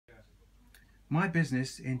My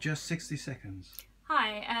business in just 60 seconds.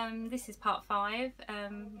 Hi, this is part 5.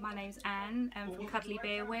 My name's Anne from Cuddly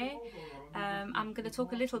Bearware. I'm going to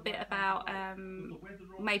talk a little bit about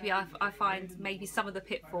maybe I find maybe some of the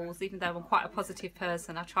pitfalls, even though I'm quite a positive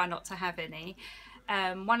person, I try not to have any.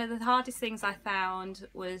 One of the hardest things I found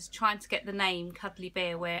was trying to get the name Cuddly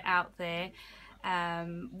Bearware out there.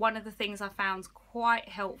 One of the things I found quite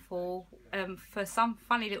helpful for some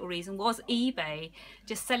funny little reason was eBay.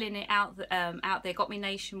 Just selling it out there got me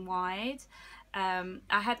nationwide. I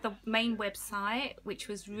had the main website, which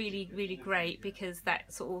was really great because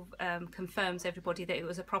that sort of confirms everybody that it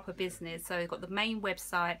was a proper business. So I got the main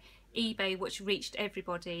website, eBay, which reached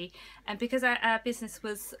everybody, and because our business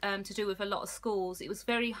was to do with a lot of schools, it was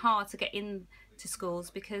very hard to get in to schools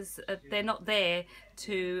because they're not there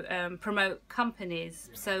to promote companies.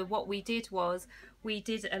 So what we did was we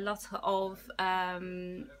did a lot of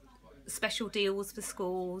special deals for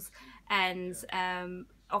schools and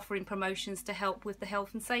offering promotions to help with the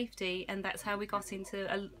health and safety, and that's how we got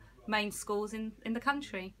into main schools in the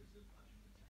country.